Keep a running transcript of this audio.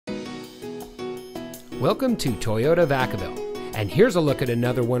Welcome to Toyota Vacaville, and here's a look at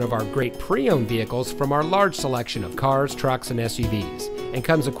another one of our great pre-owned vehicles from our large selection of cars, trucks, and SUVs, and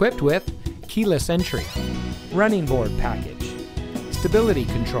comes equipped with keyless entry, running board package, stability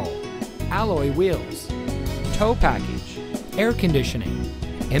control, alloy wheels, tow package, air conditioning,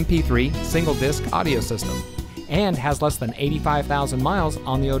 MP3 single disc audio system, and has less than 85,000 miles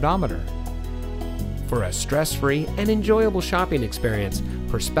on the odometer. For a stress-free and enjoyable shopping experience,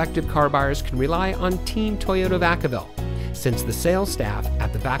 prospective car buyers can rely on Team Toyota Vacaville. Since the sales staff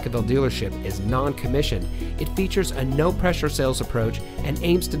at the Vacaville dealership is non-commissioned, it features a no-pressure sales approach and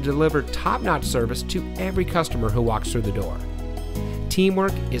aims to deliver top-notch service to every customer who walks through the door.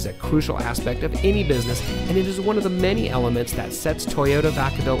 Teamwork is a crucial aspect of any business, and it is one of the many elements that sets Toyota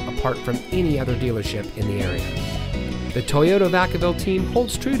Vacaville apart from any other dealership in the area. The Toyota Vacaville team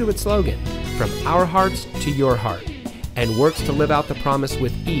holds true to its slogan, "From our hearts to your heart," and works to live out the promise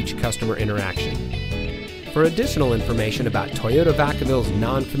with each customer interaction. For additional information about Toyota Vacaville's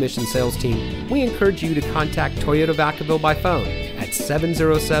non-commissioned sales team, we encourage you to contact Toyota Vacaville by phone at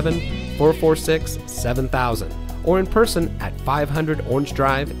 707-446-7000 or in person at 500 Orange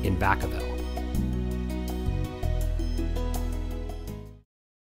Drive in Vacaville.